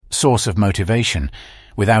Source of motivation.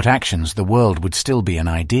 Without actions, the world would still be an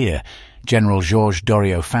idea. General Georges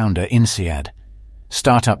Doriot, founder, INSEAD.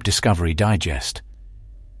 Startup Discovery Digest.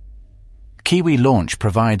 Kiwi Launch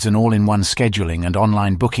provides an all-in-one scheduling and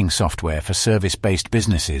online booking software for service-based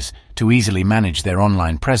businesses to easily manage their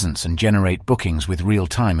online presence and generate bookings with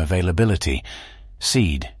real-time availability.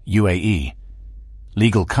 Seed, UAE.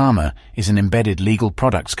 Legal Karma is an embedded legal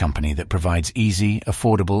products company that provides easy,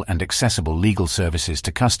 affordable, and accessible legal services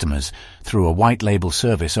to customers through a white-label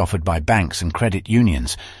service offered by banks and credit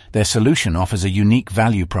unions. Their solution offers a unique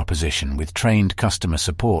value proposition with trained customer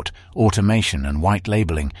support, automation, and white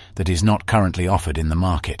labeling that is not currently offered in the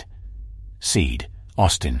market. Seed,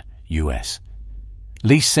 Austin, US.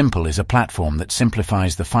 Lease Simple is a platform that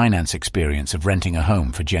simplifies the finance experience of renting a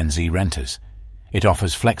home for Gen Z renters. It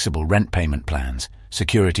offers flexible rent payment plans,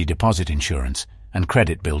 security deposit insurance, and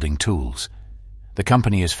credit-building tools. The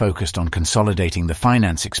company is focused on consolidating the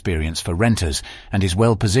finance experience for renters and is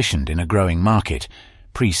well-positioned in a growing market.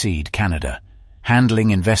 Pre-Seed Canada,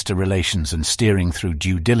 handling investor relations and steering through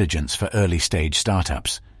due diligence for early-stage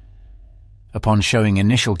startups. Upon showing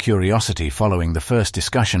initial curiosity following the first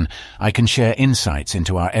discussion, I can share insights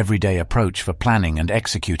into our everyday approach for planning and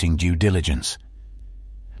executing due diligence.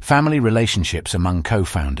 Family relationships among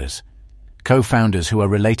co-founders. Co-founders who are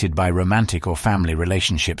related by romantic or family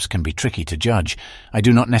relationships can be tricky to judge. I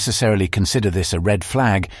do not necessarily consider this a red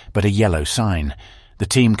flag, but a yellow sign. The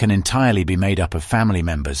team can entirely be made up of family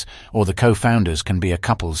members, or the co-founders can be a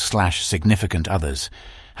couple/significant others.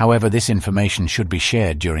 However, this information should be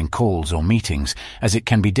shared during calls or meetings, as it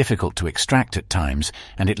can be difficult to extract at times,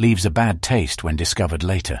 and it leaves a bad taste when discovered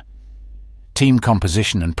later. Team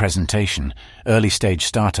composition and presentation. Early-stage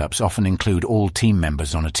startups often include all team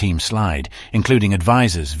members on a team slide, including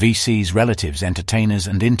advisors, VCs, relatives, entertainers,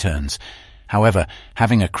 and interns. However,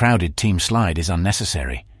 having a crowded team slide is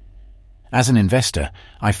unnecessary. As an investor,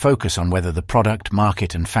 I focus on whether the product,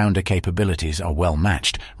 market, and founder capabilities are well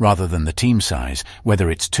matched, rather than the team size,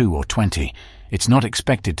 whether it's 2 or 20. It's not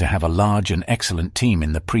expected to have a large and excellent team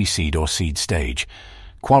in the pre-seed or seed stage.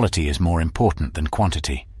 Quality is more important than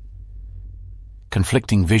quantity.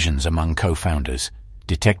 Conflicting visions among co-founders.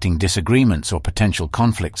 Detecting disagreements or potential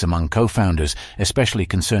conflicts among co-founders, especially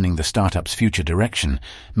concerning the startup's future direction,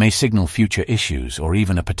 may signal future issues or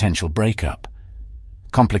even a potential breakup.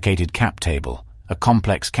 Complicated cap table. A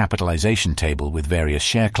complex capitalization table with various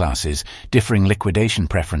share classes, differing liquidation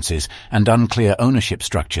preferences, and unclear ownership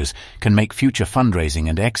structures can make future fundraising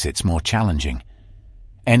and exits more challenging.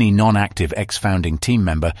 Any non-active ex-founding team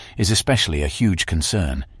member is especially a huge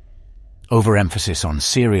concern. Overemphasis on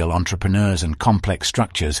serial entrepreneurs and complex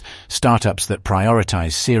structures. Startups that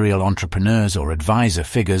prioritize serial entrepreneurs or advisor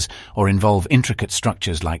figures or involve intricate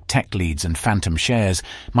structures like tech leads and phantom shares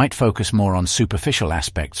might focus more on superficial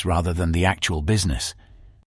aspects rather than the actual business.